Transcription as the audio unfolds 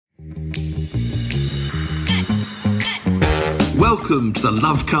Welcome to the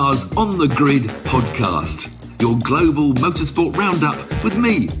Love Cars on the Grid podcast, your global motorsport roundup with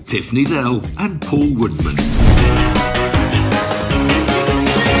me, Tiffany Dell, and Paul Woodman.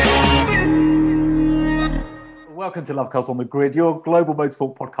 Welcome to Love Cars on the Grid, your global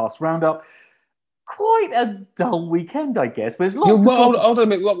motorsport podcast roundup. Quite a dull weekend, I guess. But there's lots to talk. Hold on a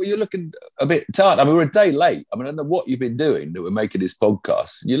minute. You're looking a bit tired. I mean, we're a day late. I mean, I don't know what you've been doing that we're making this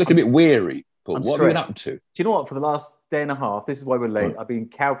podcast. You're looking a bit weary. But what have you been up to? Do you know what? For the last day and a half, this is why we're late. I've been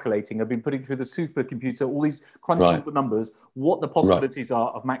calculating. I've been putting through the supercomputer, all these crunching all the numbers, what the possibilities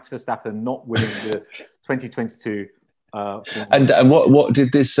are of Max Verstappen not winning the 2022. And what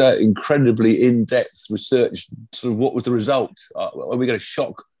did this incredibly in-depth research, sort of what was the result? Are we going to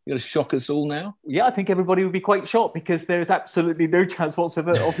shock? You're going to shock us all now? Yeah, I think everybody would be quite shocked because there is absolutely no chance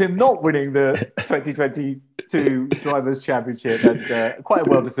whatsoever of him not winning the 2022 Drivers' Championship, and quite a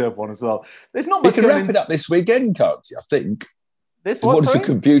well-deserved one as well. There's not much. You can wrap it up this weekend, can't you? I think. What does the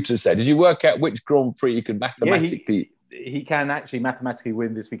computer say? Did you work out which Grand Prix you can mathematically? Yeah, he can actually mathematically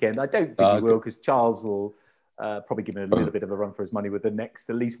win this weekend. I don't think he will, because Charles will probably give him a little bit of a run for his money with the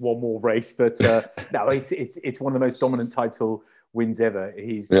next, at least one more race. But no, it's one of the most dominant title wins ever.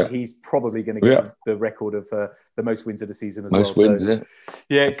 He's probably going to get the record of the most wins of the season as most well. Most wins,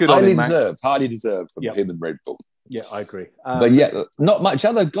 yeah. Good on him, Max. Highly deserved from him and Red Bull. Yeah, I agree. But not much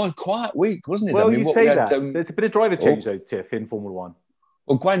other. Quiet week, wasn't it? Well, you say that. There's a bit of driver change, though, Tiff, in Formula One.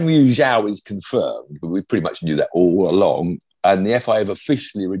 Well, Guan Yu Zhao is confirmed, but we pretty much knew that all along. And the FIA have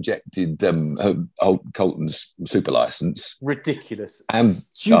officially rejected Colton's super license. Ridiculous.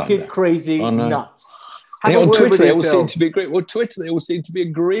 Stupid, crazy, nuts. On Twitter, they all seem to be agreeing. Well, Twitter, they all seem to be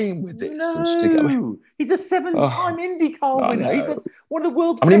agreeing with this. No, he's a seven-time IndyCar winner. He's one of the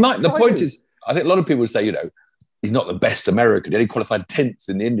world's best drivers. The point is, I think a lot of people would say, he's not the best American. He only qualified 10th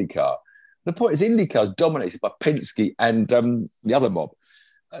in the IndyCar. The point is, IndyCar is dominated by Penske and the other mob.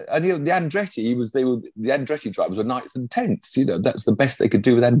 And the Andretti, the Andretti drivers were 9th and 10th. That's the best they could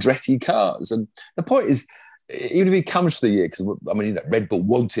do with Andretti cars. And the point is, even if he comes to the year, because Red Bull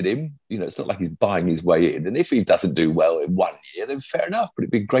wanted him, it's not like he's buying his way in. And if he doesn't do well in 1 year, then fair enough. But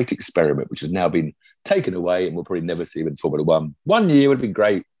it'd be a great experiment, which has now been taken away, and we'll probably never see him in Formula One. 1 year would have been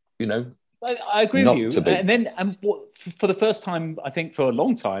great, I agree with you. And then, for the first time, I think for a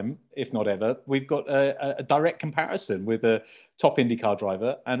long time, if not ever, we've got a direct comparison with a top IndyCar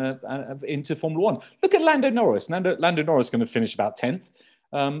driver and into Formula One. Look at Lando Norris. Lando Norris is going to finish about 10th.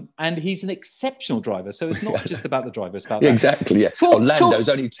 And he's an exceptional driver. So it's not just about the driver, it's about that. Exactly, yeah. Lando's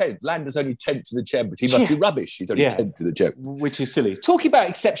only 10th. Lando's only 10th to the championship. He must be rubbish. He's only 10th to the championship. Which is silly. Talking about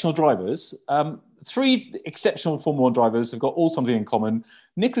exceptional drivers, 3 exceptional Formula One drivers have got all something in common.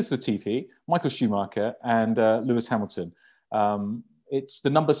 Nicholas Latifi, Michael Schumacher, and Lewis Hamilton. It's the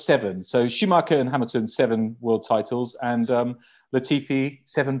number 7. So Schumacher and Hamilton, 7 world titles, and Latifi,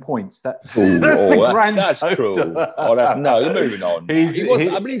 7 points. That's cruel. Moving on.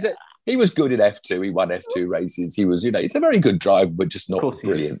 He was good in F2. He won F2 races. He was, he's a very good driver, but just not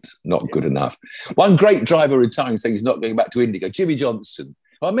brilliant, not good enough. One great driver retiring, saying he's not going back to IndyCar, Jimmy Johnson.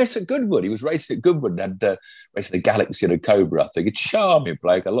 I met at Goodwood. He was racing at Goodwood and racing the Galaxy and a Cobra, I think. A charming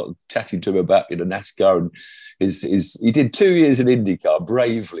bloke. A lot of chatting to him about NASCAR. And he did 2 years in IndyCar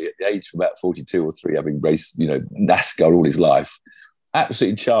bravely at the age of about 42 or 3, having raced NASCAR all his life.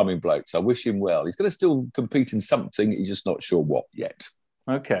 Absolutely charming bloke. So I wish him well. He's going to still compete in something. He's just not sure what yet.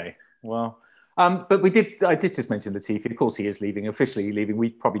 Okay. Well, but I did just mention Latifi. Of course, he is officially leaving. We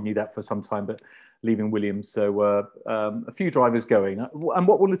probably knew that for some time, but leaving Williams. So a few drivers going. And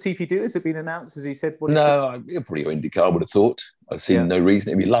what will Latifi do? Has it been announced? Has he said? He'll probably go IndyCar, I would have thought. I've seen no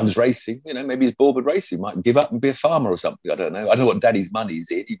reason. If he loves racing, maybe he's bored with racing. He might give up and be a farmer or something. I don't know. I don't know what Daddy's money is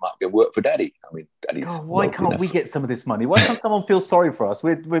in. He might go work for Daddy. I mean, Daddy's. Why can't we get some of this money? Why can't someone feel sorry for us?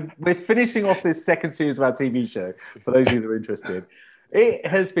 We're finishing off this second series of our TV show. For those of you that are interested. It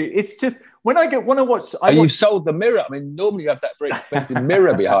has been. It's just when I watch. You've sold the mirror. I mean, normally you have that very expensive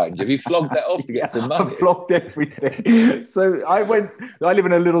mirror behind you. Have you flogged that off to get some money? I've flogged everything. So I live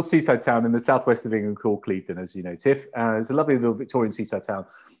in a little seaside town in the southwest of England called Clevedon, as you know, Tiff. It's a lovely little Victorian seaside town.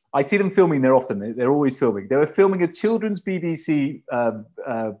 I see them filming there often. They're always filming. They were filming a children's BBC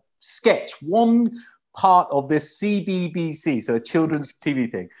sketch. One part of this CBBC, so a children's TV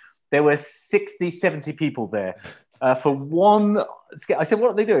thing. There were 60, 70 people there. For one, I said,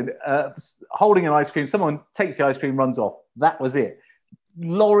 what are they doing? Holding an ice cream. Someone takes the ice cream, runs off. That was it.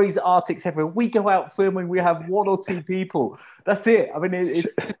 Lorries, Arctics everywhere. We go out filming. We have 1 or 2 people. That's it. I mean,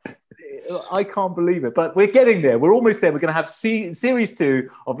 it's I can't believe it. But we're getting there. We're almost there. We're going to have series 2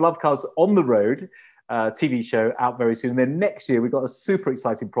 of Love Cars on the road. TV show out very soon. And then next year, we've got a super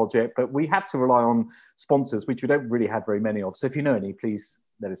exciting project, but we have to rely on sponsors, which we don't really have very many of. So if you know any, please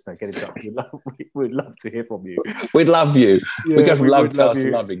let us know. Get in touch. We'd love to hear from you. We'd love you. Yeah, we go from Lovecast to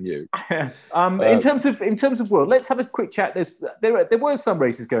loving you. In terms of world, let's have a quick chat. There were some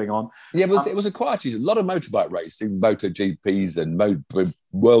races going on. Yeah, it was a quiet season. A lot of motorbike racing, MotoGPs and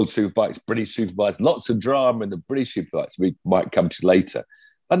World Superbikes, British Superbikes. Lots of drama in the British Superbikes we might come to later.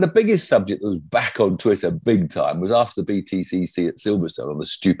 And the biggest subject that was back on Twitter big time was after the BTCC at Silverstone on the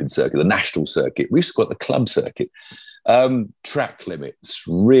stupid circuit, the national circuit. We used to call it the club circuit. Track limits,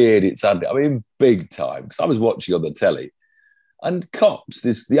 really, it's under, big time. Because I was watching on the telly, and Copse,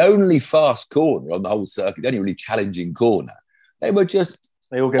 the only fast corner on the whole circuit, the only really challenging corner, they all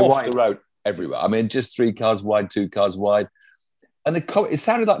go off wide. The road everywhere. Just 3 cars wide, 2 cars wide. And it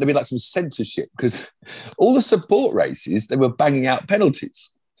sounded like to me like some censorship, because all the support races, they were banging out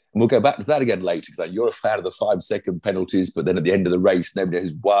penalties. And we'll go back to that again later, because you're a fan of the 5-second penalties, but then at the end of the race, nobody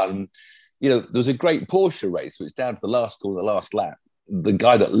has won. There was a great Porsche race, which down to the last corner, the last lap, the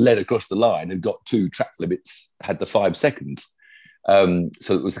guy that led across the line had got 2 track limits, had the 5 seconds. So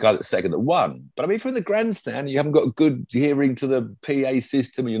it was the guy that's second that won. But if you're in the grandstand, you haven't got good hearing to the PA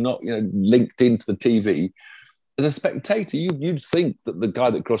system, and you're not linked into the TV. As a spectator, you'd think that the guy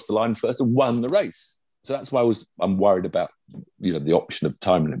that crossed the line first had won the race. So that's why I'm worried about the option of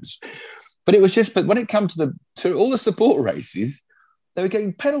time limits. But when it comes to all the support races, they were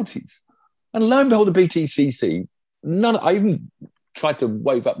getting penalties. And lo and behold, the BTCC, I even tried to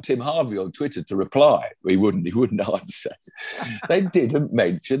wave up Tim Harvey on Twitter to reply. He wouldn't answer. They didn't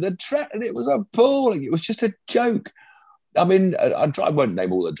mention the track, and it was appalling. It was just a joke. I won't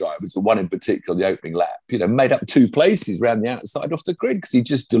name all the drivers, but one in particular, the opening lap, made up 2 places around the outside off the grid because he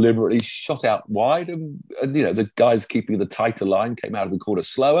just deliberately shot out wide. And the guys keeping the tighter line came out of the corner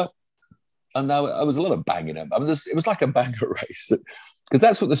slower. And there was a lot of banging them. It was like a banger race, because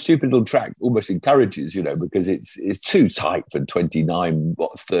that's what the stupid little track almost encourages, because it's too tight for 29,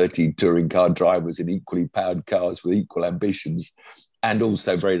 30 touring car drivers in equally powered cars with equal ambitions, and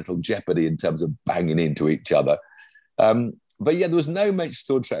also very little jeopardy in terms of banging into each other. But yeah, there was no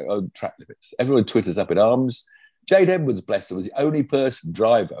mention of track limits. Everyone Twitter's up in arms. Jade Edwards, bless her, was the only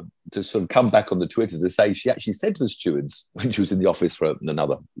driver to sort of come back on the Twitter to say she actually said to the stewards when she was in the office for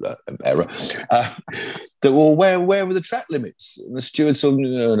another error, that, well, where were the track limits? And the stewards said,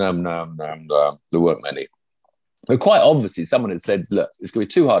 no, there weren't many. But quite obviously, someone had said, look, it's going to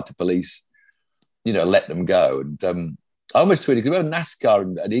be too hard to police, let them go. And I almost tweeted, because remember NASCAR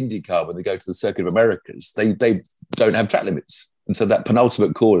and IndyCar, when they go to the Circuit of Americas, they don't have track limits. And so that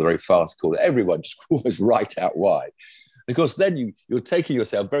penultimate corner, very fast corner, everyone just almost right out wide. And of course, then you're taking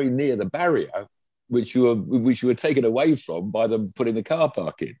yourself very near the barrier, which you were taken away from by them putting the car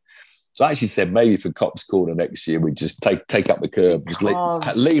park in. So I actually said maybe for Copse Corner next year, we just take up the curb, just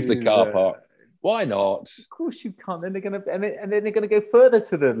leave the car park. Why not? Of course you can't. Then they're going to go further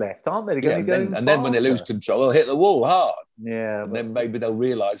to the left, aren't they? Then when they lose control, they'll hit the wall hard. Yeah. And then maybe they'll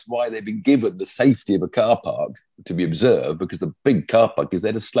realise why they've been given the safety of a car park to be observed, because the big car park is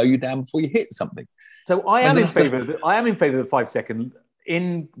there to slow you down before you hit something. So I am in favour of the 5-second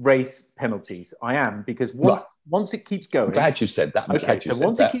in race penalties. I am, because once it keeps going. I'm glad you said that.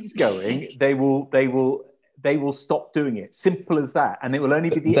 It keeps going, they will stop doing it. Simple as that. And it will only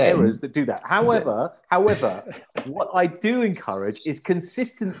be the errors that do that. However, what I do encourage is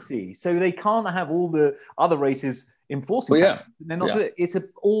consistency. So they can't have all the other races enforcing that. They're not doing it. It's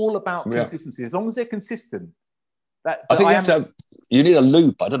all about consistency. As long as they're consistent. I think you need a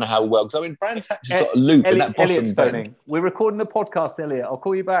loop. I don't know how well, because Brands Hatch has got a loop in that bottom bend. We're recording a podcast, Elliot. I'll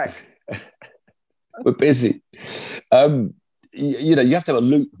call you back. We're busy. You have to have a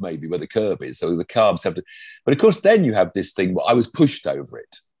loop maybe where the curb is, so the carbs have to. But of course, then you have this thing where I was pushed over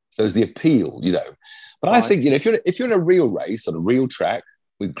it. So there's the appeal, But I think if you're in a real race on a real track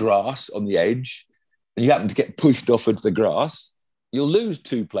with grass on the edge, and you happen to get pushed off into the grass, you'll lose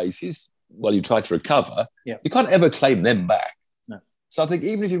 2 places while you try to recover. Yeah. You can't ever claim them back. No. So I think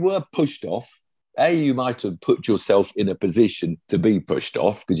even if you were pushed off, you might have put yourself in a position to be pushed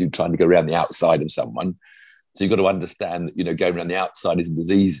off because you're trying to go around the outside of someone. So you've got to understand that, going around the outside isn't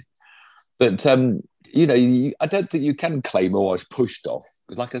as easy. But, I don't think you can claim, I was pushed off.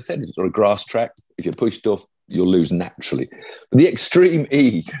 Because like I said, if you've got a grass track, if you're pushed off, you'll lose naturally. But the Extreme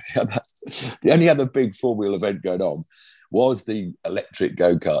E, the only other big four-wheel event going on, was the electric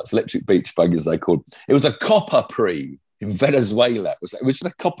go-karts, electric beach buggies, they called. It was the Copper Prix in Venezuela, which is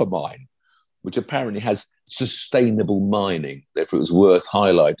a copper mine, which apparently has sustainable mining. Therefore, it was worth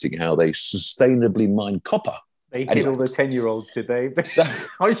highlighting how they sustainably mine copper They hit all the 10-year-olds, did they? So,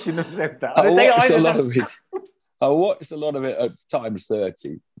 I shouldn't have said that. I watched a lot of it at times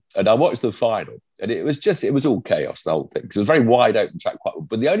 30, and I watched the final, and it was all chaos, the whole thing, because it was a very wide open track.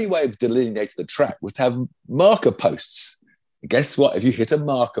 But the only way of delineating the track was to have marker posts. Guess what? If you hit a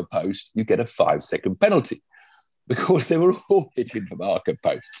marker post, you get a 5-second penalty, because they were all hitting the marker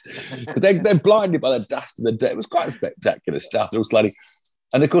posts. They're blinded by the dust and the dirt. It was quite spectacular stuff. They're all sliding.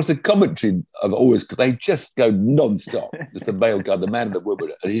 And of course, the commentary of always, they just go non-stop. Just the male guy, the man and the woman.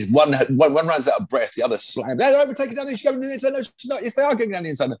 And he's one runs out of breath, the other slams. They're overtaking down the inside. No, she's not. Yes, they are going down the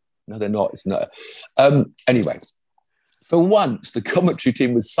inside. No, they're not. It's not. Anyway, for once, the commentary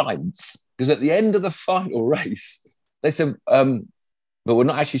team was silence, because at the end of the final race, they said, but we're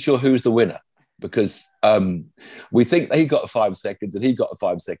not actually sure who's the winner, because we think he got 5 seconds and he got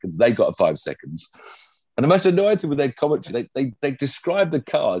 5 seconds. They got 5 seconds. And the most annoying thing with their commentary, they describe the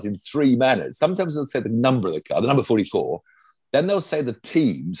cars in three manners. Sometimes they'll say the number of the car, the number 44. Then they'll say the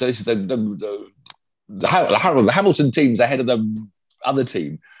team. So this is the Hamilton team's ahead of the other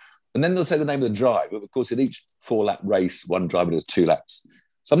team. And then they'll say the name of the drive. But of course, in each 4-lap race, one driver does 2 laps.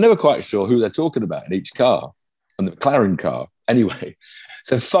 So I'm never quite sure who they're talking about in each car, and the McLaren car. Anyway,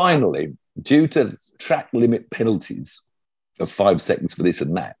 so finally, due to track limit penalties of 5 seconds for this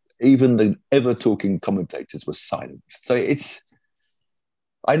and that, even the ever-talking commentators were silenced. So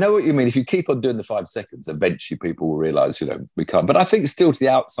I know what you mean. If you keep on doing the 5 seconds, eventually people will realise, we can't. But I think still, to the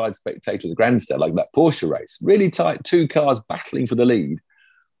outside spectator of the grandstand, like that Porsche race, really tight, 2 cars battling for the lead.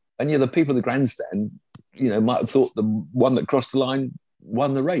 And the people in the grandstand, might have thought the one that crossed the line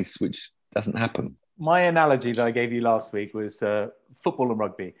won the race, which doesn't happen. My analogy that I gave you last week was football and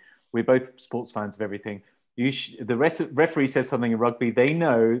rugby. We're both sports fans of everything. The referee says something in rugby, they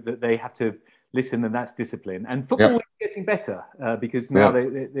know that they have to listen, and that's discipline. And football is getting better because now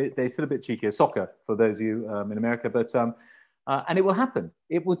they're still a bit cheekier. Soccer, for those of you in America, but and it will happen.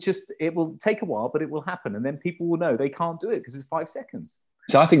 It will take a while, but it will happen, and then people will know they can't do it because it's 5 seconds.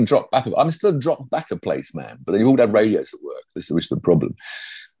 So I think I'm still a drop back a place man, but you've all had radios at work. This is the problem.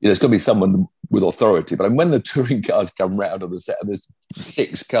 It's got to be someone with authority. But when the touring cars come round on the set, and there's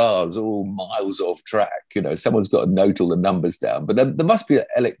 6 cars all miles off track, someone's got to note all the numbers down. But there must be an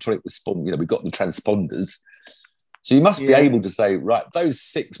electronic response. We've got the transponders. So you must be able to say, right, those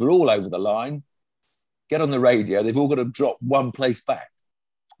 6 were all over the line. Get on the radio. They've all got to drop 1 place back.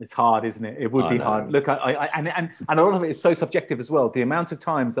 It's hard, isn't it? It would be hard. Look, and a lot of it is so subjective as well. The amount of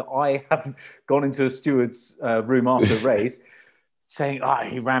times that I have gone into a steward's room after a race saying,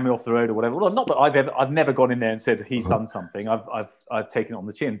 he ran me off the road or whatever. Well, not that I've never gone in there and said he's done something. I've taken it on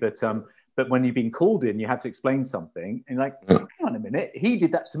the chin. But when you've been called in, you have to explain something. And hang on a minute, he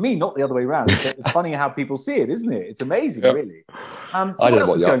did that to me, not the other way around. It's funny how people see it, isn't it? It's amazing, really. So what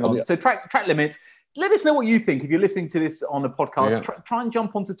else is going on? So track limits. Let us know what you think. If you're listening to this on a podcast, try and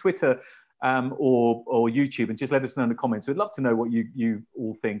jump onto Twitter or YouTube and just let us know in the comments. We'd love to know what you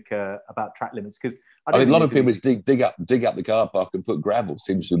all think about track limits, because a lot of people dig up the car park and put gravel.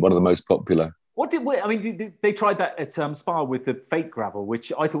 Seems to be one of the most popular. They tried that at Spa with the fake gravel,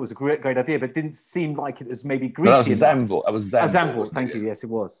 which I thought was a great idea, but didn't seem like it was maybe greasy. That was Zandvoort. Zandvoort. Thank you. Yes, it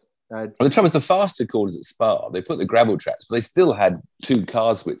was. The trouble is, the faster corners at Spa, they put the gravel tracks, but they still had 2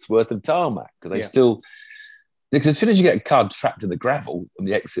 cars' widths worth of tarmac, because because as soon as you get a car trapped in the gravel on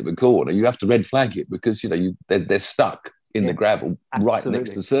the exit of a corner, you have to red flag it, because they're stuck in the gravel right next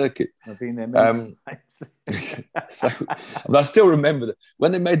to the circuit. I've been there many times. But I still remember that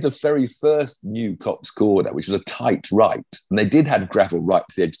when they made the very first new Copse Corner, which was a tight right, and they did have gravel right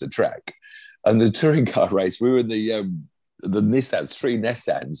to the edge of the track, and the touring car race, we were in the Nissans, 3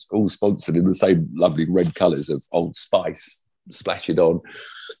 Nissans, all sponsored in the same lovely red colours of Old Spice, splash it on.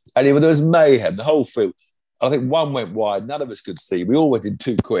 And there was mayhem, the whole field. I think one went wide, none of us could see. We all went in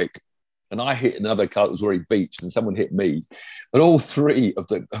too quick. And I hit another car that was already beached, and someone hit me. But all 3 of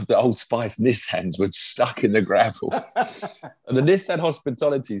the Old Spice Nissans were stuck in the gravel. And the Nissan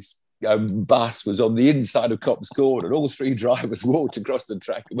Hospitality's bus was on the inside of Copse Corner, and all 3 drivers walked across the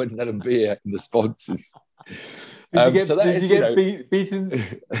track and went and had a beer in the sponsors. Did you get beaten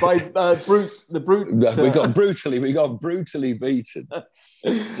by the brute? We got brutally beaten.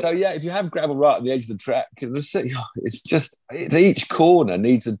 So if you have gravel right on the edge of the track, it's just each corner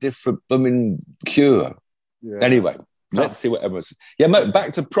needs a different blooming cure. Yeah. Anyway, let's see what everyone's.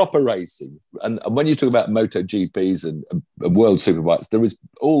 Back to proper racing. And when you talk about MotoGPs and World Superbikes, there was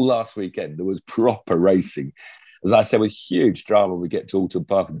all last weekend. There was proper racing. As I said, with huge drama, we get to Alton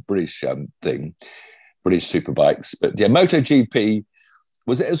Park and the British thing. British Superbikes. But MotoGP it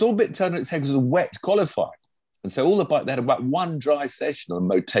was all a bit turned on its head because it was a wet qualifying. And so they had about one dry session on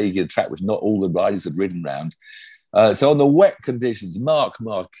Motegi, track which not all the riders had ridden round. So on the wet conditions, Marc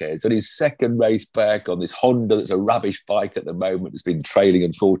Marquez on his second race back on this Honda that's a rubbish bike at the moment, has been trailing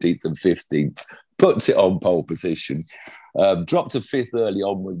in 14th and 15th, puts it on pole position, dropped to 5th early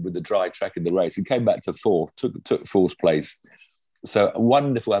on with the dry track in the race and came back to 4th, took 4th place. So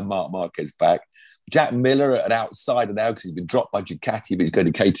wonderful to have Marc Marquez back. Jack Miller at an outsider now because he's been dropped by Ducati, but he's going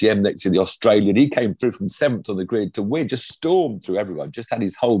to KTM next year, the Australian. He came through from 7th on the grid to win, just stormed through everyone, just had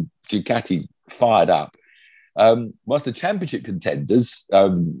his whole Ducati fired up. Whilst the championship contenders,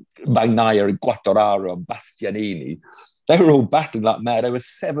 Bagnaia and Quartararo and Bastianini, they were all battling like mad. They were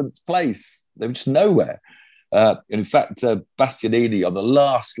 7th place. They were just nowhere. In fact, Bastianini on the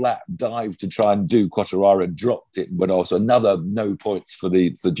last lap dived to try and do Quartararo and dropped it, but also another no points for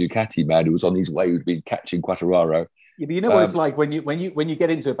the Ducati man who was on his way, who'd been catching Quartararo. Yeah, but you know what it's like when you get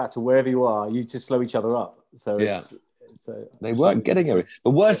into a battle wherever you are, you just slow each other up. So they weren't getting it.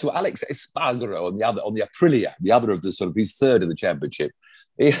 But worse were Alex Espargaro on the Aprilia, the other of the sort of he's third in the championship.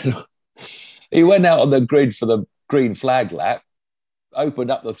 He went out on the grid for the green flag lap,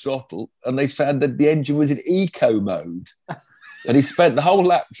 opened up the throttle, and they found that the engine was in eco mode. And he spent the whole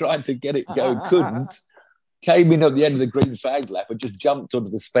lap trying to get it going, couldn't. Came in at the end of the green flag lap and just jumped onto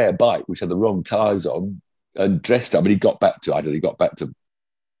the spare bike, which had the wrong tyres on, and dressed up. And he got back to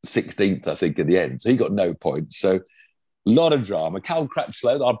 16th, I think, in the end. So he got no points. So a lot of drama. Cal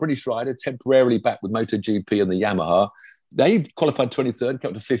Crutchlow, our British rider, temporarily back with MotoGP and the Yamaha. They qualified 23rd,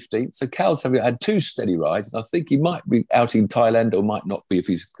 kept to 15th. So Cal's had 2 steady rides. And I think he might be out in Thailand or might not be if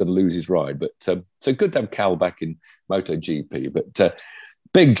he's going to lose his ride. But so good to have Cal back in MotoGP. But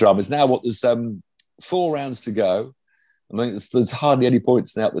big dramas. Now there's 4 rounds to go. I mean, there's hardly any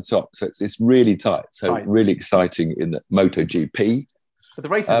points now at the top. So it's really tight. So really exciting in the MotoGP. But the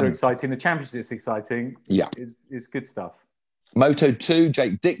races are exciting. The championship is exciting. Yeah. It's good stuff. Moto2,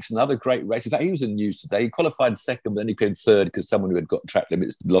 Jake Dixon, another great race. In fact, he was in the news today. He qualified 2nd, but then he came 3rd because someone who had got track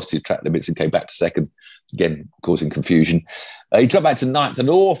limits lost his track limits and came back to 2nd, again, causing confusion. He dropped back to 9th, an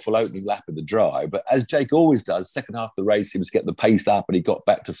awful opening lap of the dry. But as Jake always does, second half of the race, he was getting the pace up and he got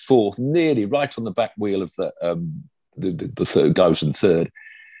back to 4th, nearly right on the back wheel of the third guy was in 3rd.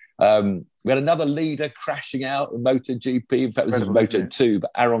 We had another leader crashing out in MotoGP. In fact, it was Moto2,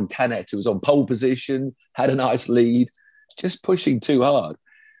 but Aaron Canet, who was on pole position, had a nice lead. Just pushing too hard.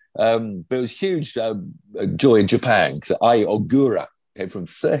 But it was huge joy in Japan because Ai Ogura came from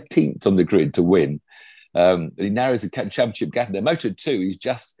 13th on the grid to win. And he narrows the championship gap. There, Moto2, he's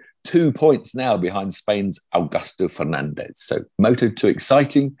just 2 points now behind Spain's Augusto Fernandez. So Moto2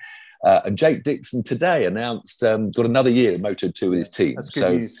 exciting. And Jake Dixon today announced got another year in Moto2 with his team. That's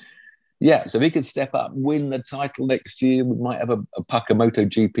good news. Yeah, so if he could step up, win the title next year, we might have a Pucca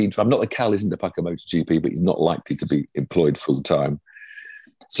MotoGP drive. Not that Cal isn't a Pucca MotoGP, but he's not likely to be employed full time.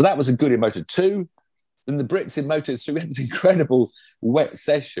 So that was a good in Moto2. And the Brits in Moto3, we had this incredible wet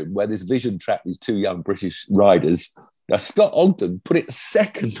session where this vision track, these 2 young British riders, Scott Ogden put it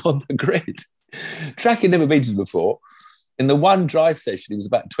 2nd on the grid. Track he'd never been to before. In the one dry session, he was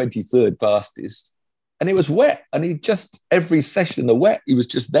about 23rd fastest. And it was wet. And he just, every session in the wet, he was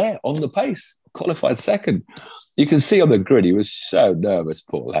just there on the pace, qualified 2nd. You can see on the grid, he was so nervous,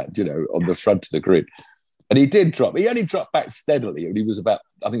 poor lad, on the front of the grid. And he did drop. He only dropped back steadily. And he was about,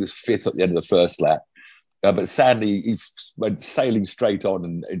 I think it was 5th at the end of the first lap. But sadly, he went sailing straight on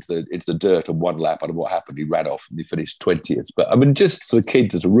and into the dirt on one lap. I don't know what happened. He ran off and he finished 20th. But I mean, just for the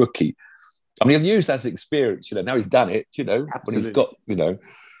kid as a rookie, I mean, he'll use that as experience, now he's done it, when he's got,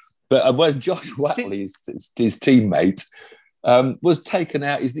 But whereas Josh Watley, his teammate, was taken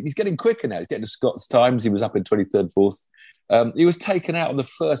out. He's getting quicker now. He's getting to Scott's times. He was up in 23rd, 4th. He was taken out on the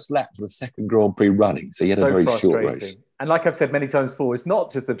first lap for the second Grand Prix running. So he had a very short race. And like I've said many times before, it's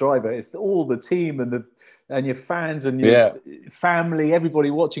not just the driver, it's all the team and your fans and your family, everybody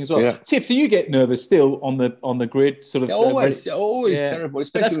watching as well. Yeah. Tiff, do you get nervous still on the grid? Sort of always terrible,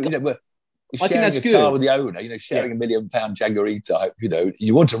 especially you're sharing a car with the owner, sharing £1 million Jaguar E-Type.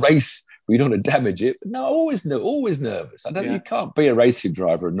 You want to race, but you don't want to damage it. But no, always nervous. I don't think you can't be a racing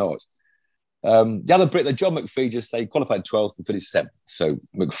driver and not. The other Brit, John McPhee, just qualified 12th and finished 7th. So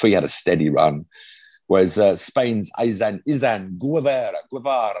McPhee had a steady run. Whereas Spain's Izan Guevara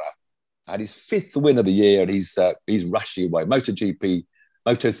had his 5th win of the year, and he's rushing away. MotoGP,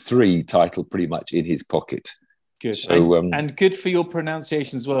 Moto3 title pretty much in his pocket. Good. So, and good for your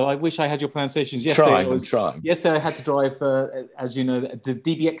pronunciation as well. I wish I had your pronunciations yesterday. I'm trying. Yesterday I had to drive, as you know, the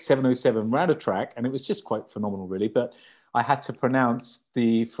DBX 707 round a track, and it was just quite phenomenal, really. But I had to pronounce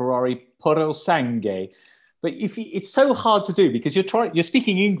the Ferrari Purosangue, But it's so hard to do because you're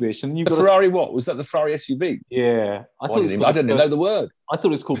speaking English and you've got Ferrari. What was that? The Ferrari SUV? Yeah, I didn't even know the word. I thought it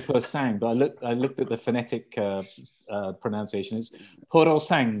was called Persang, but I looked at the phonetic pronunciation. It's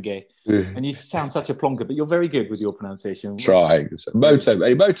Purosangue, and you sound such a plonker, but you're very good with your pronunciation. Trying. So,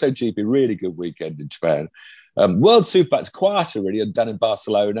 MotoGP, really good weekend in Japan. World Superbike's quieter really down in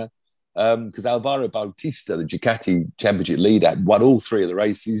Barcelona because Alvaro Bautista, the Ducati Championship leader, had won all three of the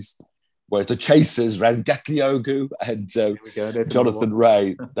races. Whereas the chasers, Razgatlioglu and Jonathan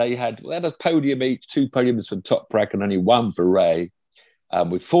Rea, they had a podium each, 2 podiums for Toprak and only 1 for Rea.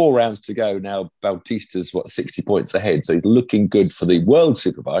 With 4 rounds to go now, Bautista's 60 points ahead. So he's looking good for the World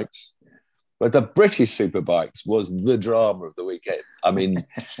Superbikes. But the British Superbikes was the drama of the weekend. I mean,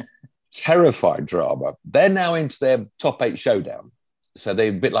 terrifying drama. They're now into their top 8 showdown. So they're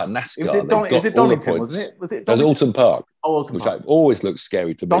a bit like NASCAR. Was it Donington, wasn't it? It was Alton Park. Alton Park. Which always looks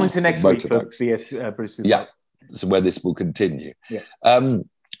scary to me. Donington next week for British Superbikes. Yeah, so where this will continue. Yeah.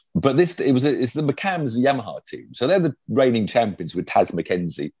 But it's the McCams Yamaha team. So they're the reigning champions with Taz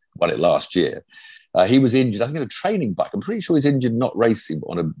McKenzie, won it last year. He was injured, I think, in a training bike. I'm pretty sure he's injured not racing,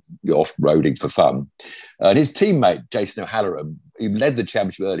 but off-roading for fun. And his teammate, Jason O'Halloran, he led the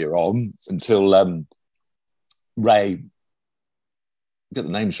championship earlier on until Ray... Get the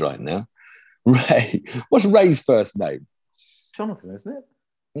names right now. Ray. What's Ray's first name? Jonathan, isn't it?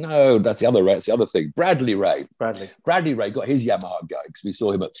 No, that's the other Ray. That's the other thing. Bradley Ray. Bradley Ray got his Yamaha guy because we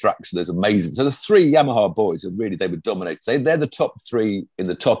saw him at Thruxton. There's amazing. So the 3 Yamaha boys have really, they would dominate. They're the top 3 in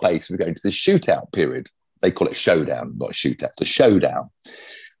the top 8. So we're going to the shootout period. They call it showdown, not shootout. The showdown,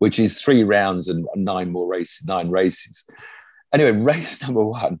 which is 3 rounds and 9 races. Anyway, race number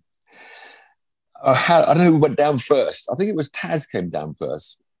 1. I don't know who went down first. I think it was Taz came down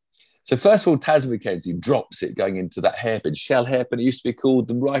first. So first of all, Taz McKenzie drops it going into that hairpin, Shell hairpin, it used to be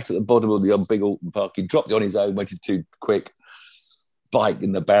called, right at the bottom of the big Alton Park. He dropped it on his own, went in too quick, bike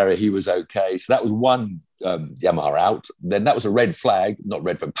in the barrier, he was okay. So that was one Yamaha out. Then that was a red flag, not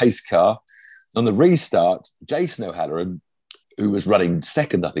red flag, pace car. On the restart, Jason O'Halloran, who was running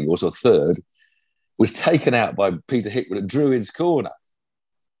second, I think, also third, was taken out by Peter Hickman at Druids Corner.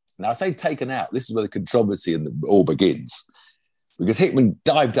 Now, I say taken out. This is where the controversy all begins. Because Hickman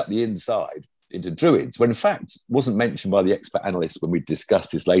dived up the inside into Druids, when in fact wasn't mentioned by the expert analysts when we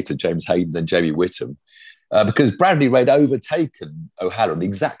discussed this later, James Hayden and Jamie Whittam, because Bradley Ray had overtaken O'Halloran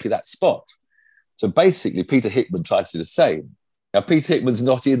exactly that spot. So basically, Peter Hickman tried to do the same. Now, Peter Hickman's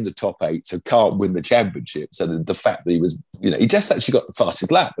not in the top 8, so can't win the championship. So the fact that he was, he just actually got the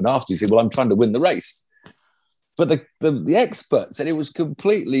fastest lap. And after he said, well, I'm trying to win the race. But the expert said it was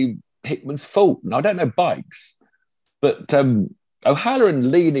completely Hickman's fault. And I don't know bikes, but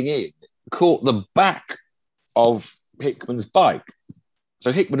O'Halloran leaning in caught the back of Hickman's bike.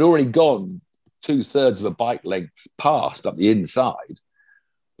 So Hickman had already gone 2/3 of a bike length past up the inside,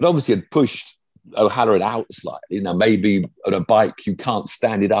 but obviously had pushed O'Halloran out slightly. Now, maybe on a bike, you can't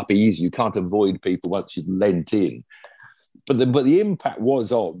stand it up easy. You can't avoid people once you've leant in. But the impact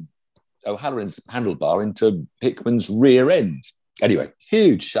was on O'Halloran's handlebar into Hickman's rear end. Anyway,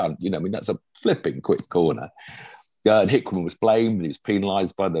 huge shunt. That's a flipping quick corner. And Hickman was blamed. He was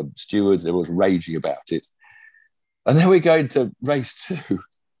penalised by the stewards. They was raging about it. And then we go into race 2.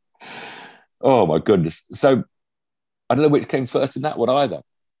 Oh, my goodness. So I don't know which came first in that one either.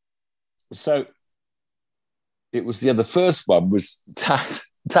 So it was the first one was Taz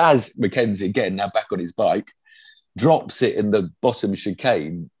McKenzie, again, now back on his bike, drops it in the bottom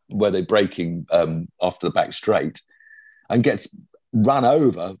chicane where they're braking after the back straight and gets run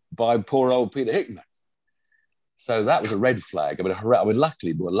over by poor old Peter Hickman. So that was a red flag.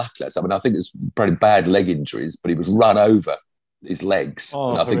 Luckily, I think it's pretty bad leg injuries, but he was run over his legs.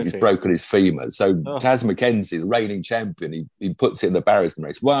 And I think he's broken his femur. So Taz McKenzie, the reigning champion, he puts it in the barriers in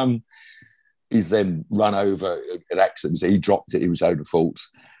race 1. He's then run over an accident. So he dropped it. It was his own fault.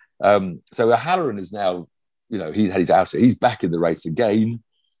 So O'Halloran is now, he's had his ouster. He's back in the race again.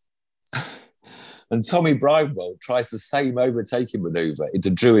 And Tommy Bridewell tries the same overtaking manoeuvre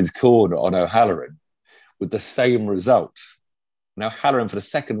into Druids Corner on O'Halloran with the same result. Now, O'Halloran, for the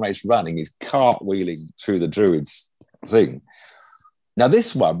second race running, is cartwheeling through the Druids thing. Now,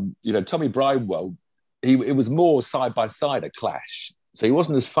 this one, Tommy Bridewell, it was more side-by-side a clash. So he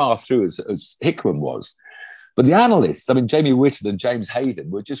wasn't as far through as Hickman was. But the analysts, Jamie Whittam and James Hayden,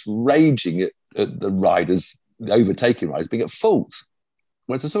 were just raging at the riders, the overtaking riders, being at fault.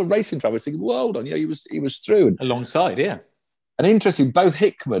 Whereas the sort of racing driver was thinking, well, hold on, he was through. Alongside, yeah. And interesting, both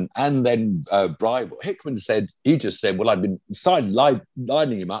Hickman and then Bridewell. Hickman just said, well, I'd been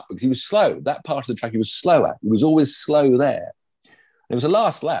lining him up because he was slow. That part of the track he was slow at. He was always slow there. It was the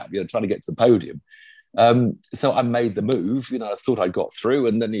last lap, trying to get to the podium. So I made the move. I thought I got through,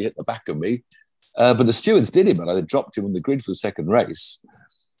 and then he hit the back of me. But the stewards did him, and I dropped him on the grid for the second race.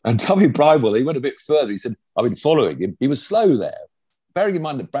 And Tommy Bridewell, he went a bit further. He said, I've been following him. He was slow there. Bearing in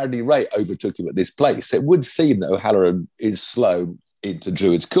mind that Bradley Ray overtook him at this place, it would seem that O'Halloran is slow into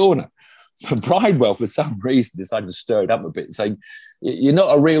Druid's Corner. But Bridewell, for some reason, decided to stir it up a bit, saying, you're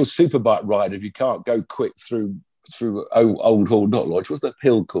not a real superbike rider if you can't go quick through Old Hall, not Lodge. What's the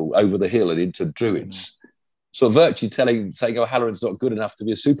hill called? Over the hill and into Druids. So virtually saying O'Halloran's not good enough to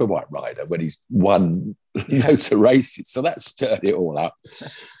be a superbike rider when he's won motor races. So that stirred it all up.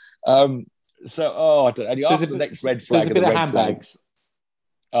 I don't know. And after the next red flag, there's a bit of handbags.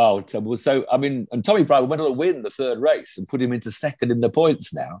 And Tommy Bridewell went on to win the third race and put him into second in the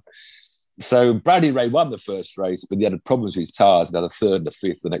points now. So Bradley Ray won the first race, but he had problems with his tyres and had a third and a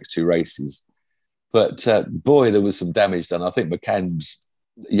fifth the next two races. But boy, there was some damage done. I think McCann's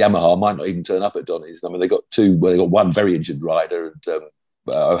Yamaha might not even turn up at Donny's. I mean, they got one very injured rider, and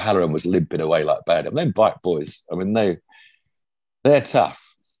O'Halloran was limping away like bad. And then bike boys, I mean, they're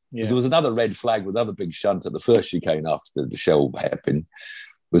tough. Yeah. There was another red flag with another big shunt at the first chicane after the Shell hairpin,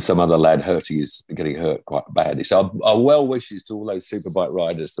 with some other lad getting hurt quite badly. So our well wishes to all those superbike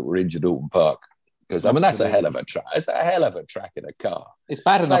riders that were injured at Alton Park. Because, I mean, that's a hell of a track. It's a hell of a track in a car. It's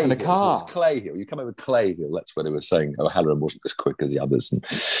bad enough in a car. It's Clay Hill. You come over Clay Hill. That's what they were saying. O'Halloran wasn't as quick as the others.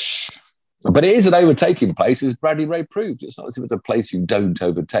 But it is an overtaking place, as Bradley Ray proved. It's not as if it's a place you don't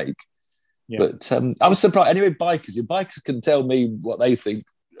overtake. Yeah. But I was surprised. Anyway, bikers can tell me what they think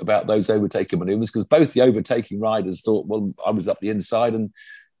about those overtaking manoeuvres, because both the overtaking riders thought, well, I was up the inside and,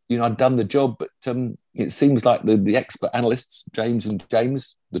 I'd done the job. But it seems like the expert analysts, James and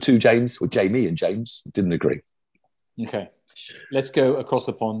James, the two James, or Jamie and James, didn't agree. Okay. Let's go across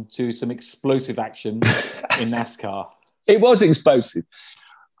the pond to some explosive action in NASCAR. It was explosive.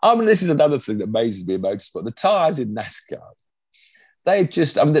 I mean, this is another thing that amazes me in motorsport. The tyres in NASCAR,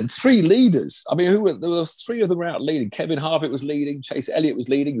 the three leaders. I mean, there were three of them were out leading. Kevin Harvick was leading. Chase Elliott was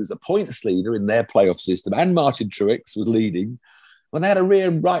leading. He was the points leader in their playoff system. And Martin Truex was leading. When they had a rear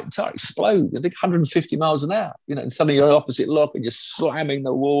right tyre explode, I think 150 miles an hour, and suddenly you're opposite lock and just slamming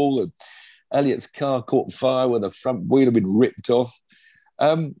the wall. And Elliott's car caught fire where the front wheel had been ripped off.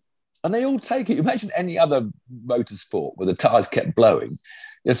 And they all take it. Imagine any other motorsport where the tyres kept blowing.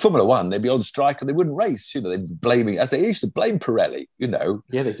 Formula One, they'd be on strike and they wouldn't race. They'd be blaming, as they used to blame Pirelli,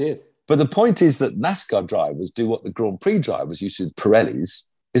 Yeah, they did. But the point is that NASCAR drivers do what the Grand Prix drivers used to do, Pirellis,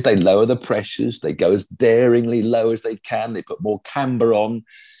 is they lower the pressures, they go as daringly low as they can, they put more camber on,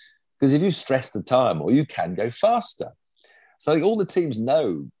 because if you stress the tyre more, you can go faster. So all the teams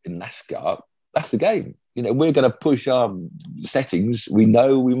know in NASCAR, that's the game. We're going to push our settings. We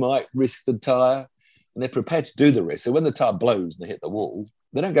know we might risk the tyre, and they're prepared to do the risk. So when the tyre blows and they hit the wall,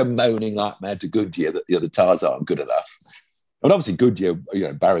 they don't go moaning like mad to Goodyear that the tyres aren't good enough. And obviously Goodyear,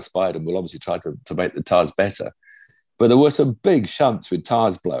 Barris Biden will obviously try to make the tyres better. But there were some big shunts with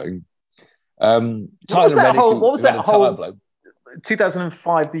tyres blowing. Tyler Reddick, what was that whole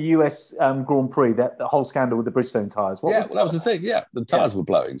 2005, the US Grand Prix, the whole scandal with the Bridgestone tyres? That was the thing. Yeah, the tyres were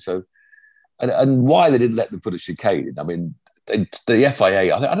blowing. So, and why they didn't let them put a chicane in? I mean, the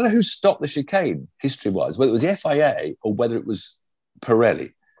FIA, I don't know who stopped the chicane history-wise, whether it was the FIA or whether it was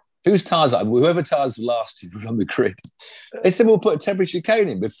Pirelli. Whoever tyres lasted was on the grid. They said, we'll put a temporary chicane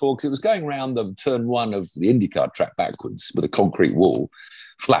in before, because it was going around the turn one of the IndyCar track backwards with a concrete wall,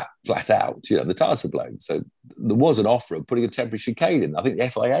 flat out. The tyres were blowing. So there was an offer of putting a temporary chicane in. I think the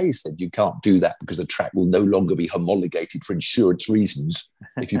FIA said you can't do that because the track will no longer be homologated for insurance reasons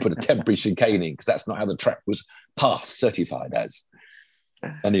if you put a temporary chicane in, because that's not how the track was certified as.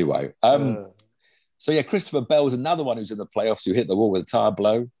 Anyway, Christopher Bell was another one who's in the playoffs who hit the wall with a tyre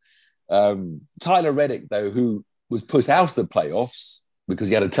blow. Tyler Reddick, though, who was put out of the playoffs because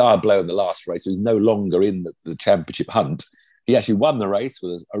he had a tyre blow in the last race, so he's no longer in the championship hunt. He actually won the race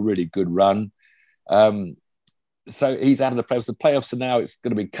with a really good run. So he's out of the playoffs. The playoffs are now, it's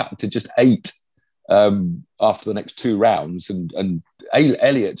going to be cut to just 8 after the next 2 rounds. And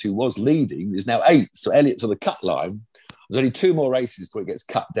Elliott, who was leading, is now 8. So Elliott's on the cut line. There's only 2 more races before it gets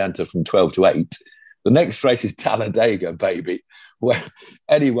cut down to from 12 to 8. The next race is Talladega, baby, where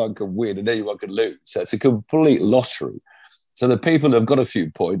anyone can win and anyone can lose. So it's a complete lottery. So the people that have got a few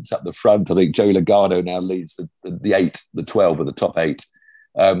points up the front, I think Joey Logano now leads the 8, the 12 of the top 8.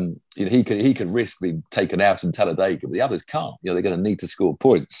 He could risk being taken out in Talladega, but the others can't. They're going to need to score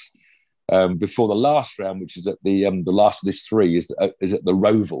points before the last round, which is at the last of this 3 is at the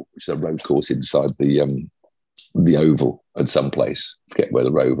Roval, which is a road course inside the the Oval at some place. Forget where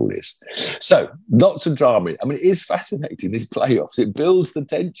the Oval is. So lots of drama. I mean, it is fascinating, this playoffs. It builds the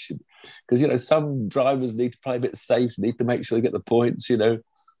tension because, some drivers need to play a bit safe, need to make sure they get the points, But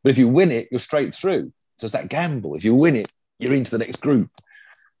if you win it, you're straight through. So it's that gamble. If you win it, you're into the next group.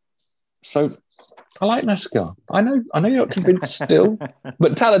 So I like NASCAR. I know you're not convinced still,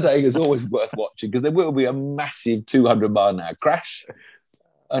 but Talladega is always worth watching because there will be a massive 200-mile-an-hour crash.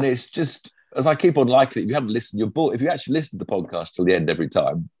 And it's just, as I keep on liking it, if you haven't listened, you're bored. If you actually listen to the podcast till the end every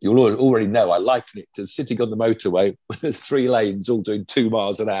time, you'll already know I liken it to sitting on the motorway when there's 3 lanes all doing 2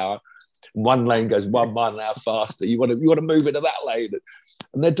 miles an hour. One lane goes 1 mile an hour faster. You want to move into that lane.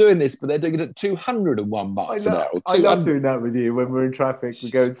 And they're doing this, but they're doing it at 201 miles an hour. I love doing that with you when we're in traffic. We're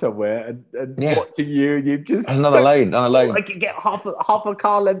going somewhere and watching you. You just there's another lane. I can get half a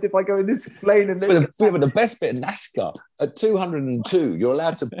car length if I go in this lane. And the best bit of NASCAR at 202, you're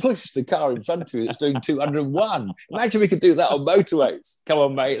allowed to push the car in front of you that's doing 201. Imagine we could do that on motorways. Come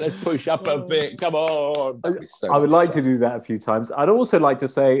on, mate. Let's push up a bit. Come on. I would like to do that a few times. I'd also like to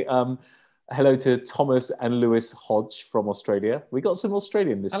say hello to Thomas and Lewis Hodge from Australia. We got some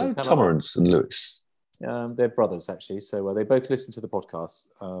Australian listeners. Hello, Thomas and Lewis. They're brothers, actually. So they both listen to the podcast.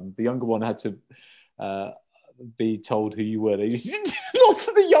 The younger one had to be told who you were. Lots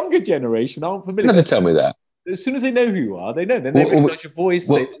of the younger generation aren't familiar. Never tell me that. As soon as they know who you are, they know. Then they recognise your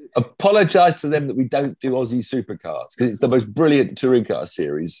voice. Apologise to them that we don't do Aussie supercars because it's the most brilliant touring car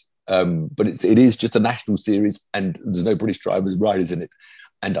series. But it is just a national series and there's no British drivers, riders in it.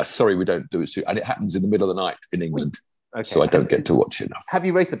 And sorry, we don't do it. And it happens in the middle of the night in England. Okay. So I don't get to watch enough. Have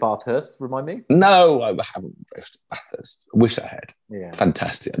you raced at Bathurst? Remind me. No, I haven't raced at Bathurst. I wish I had. Yeah.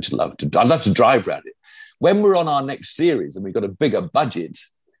 Fantastic. I'd love to drive around it. When we're on our next series and we've got a bigger budget,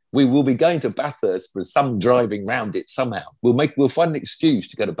 we will be going to Bathurst for some driving round it somehow. We'll find an excuse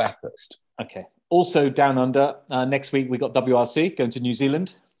to go to Bathurst. Okay. Also down under, next week we got WRC going to New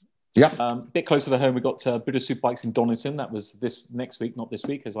Zealand. Yeah. A bit closer to home, we got British Superbikes in Donington. That was this next week, not this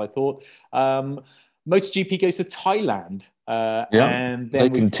week, as I thought. MotoGP goes to Thailand. And then they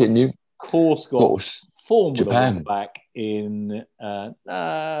continue. Of course, got Formula Japan. One back in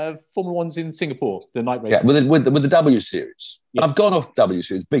Formula One's in Singapore, the night race. Yeah, with the W Series. Yes. I've gone off W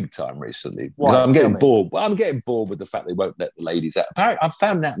Series big time recently because I'm getting bored. Well, I'm getting bored with the fact they won't let the ladies out. Apparently, I've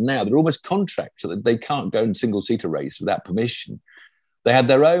found out now they're almost contracts that they can't go in single-seater race without permission. They had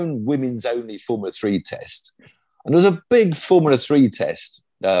their own women's-only Formula 3 test. And there was a big Formula 3 test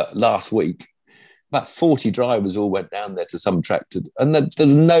last week. About 40 drivers all went down there to some track. And there's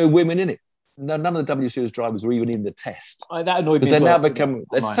no women in it. None of the W Series drivers were even in the test. That annoyed me.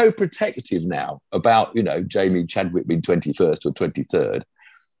 They're so protective now about, Jamie Chadwick being 21st or 23rd.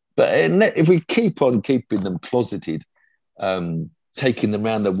 But if we keep on keeping them closeted, taking them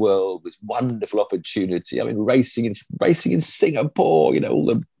around the world, this wonderful opportunity. I mean, racing in Singapore, all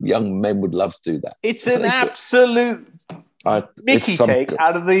the young men would love to do that. It's an absolute Mickey take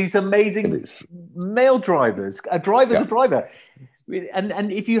out of these amazing male drivers. A driver's a driver.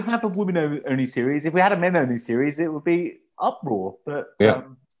 And if you have a women-only series, if we had a men-only series, it would be uproar. But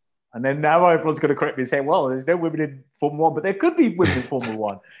and then now everyone's going to correct me and say, well, there's no women in Formula One, but there could be women in Formula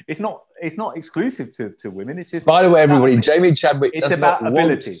One. It's not exclusive to women. It's just. By the way, everybody, Jamie Chadwick does not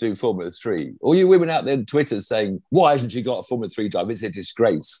want to do Formula 3. All you women out there on Twitter saying, why hasn't she got a Formula 3 drive? It's a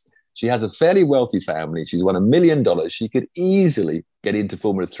disgrace. She has a fairly wealthy family. She's won $1 million. She could easily get into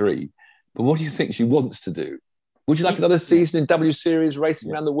Formula 3. But what do you think she wants to do? Would you like another season in W Series,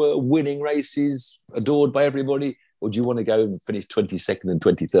 racing around the world, winning races, adored by everybody? Or do you want to go and finish 22nd and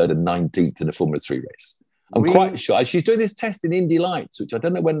 23rd and 19th in a Formula 3 race? I'm quite sure. She's doing this test in Indy Lights, which I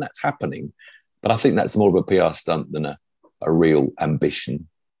don't know when that's happening, but I think that's more of a PR stunt than a real ambition.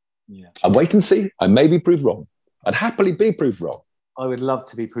 Yeah. I'll wait and see. I may be proved wrong. I'd happily be proved wrong. I would love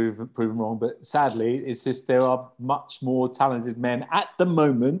to be proven wrong, but sadly, it's just there are much more talented men at the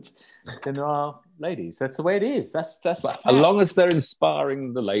moment than there are ladies. That's the way it is. That's as long as they're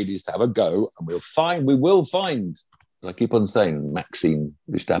inspiring the ladies to have a go, and we will find, as I keep on saying, Maxine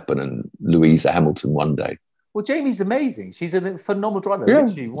Verstappen and Louisa Hamilton one day. Well, Jamie's amazing. She's a phenomenal driver. Yeah.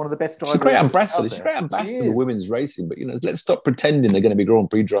 Literally one of the best drivers. She's a great ambassador. She's a great ambassador for women's racing. But let's stop pretending they're going to be Grand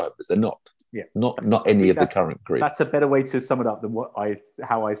Prix drivers. They're not. Yeah, not any of the current grid. That's a better way to sum it up than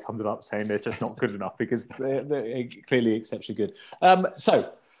how I summed it up, saying they're just not good enough, because they're clearly exceptionally good.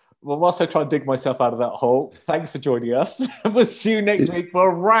 So, whilst I try and dig myself out of that hole, thanks for joining us. We'll see you next week for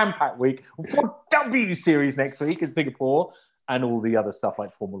a ram-packed week for W Series next week in Singapore, and all the other stuff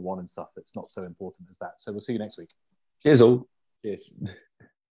like Formula One and stuff that's not so important as that. So we'll see you next week. Cheers all. Cheers.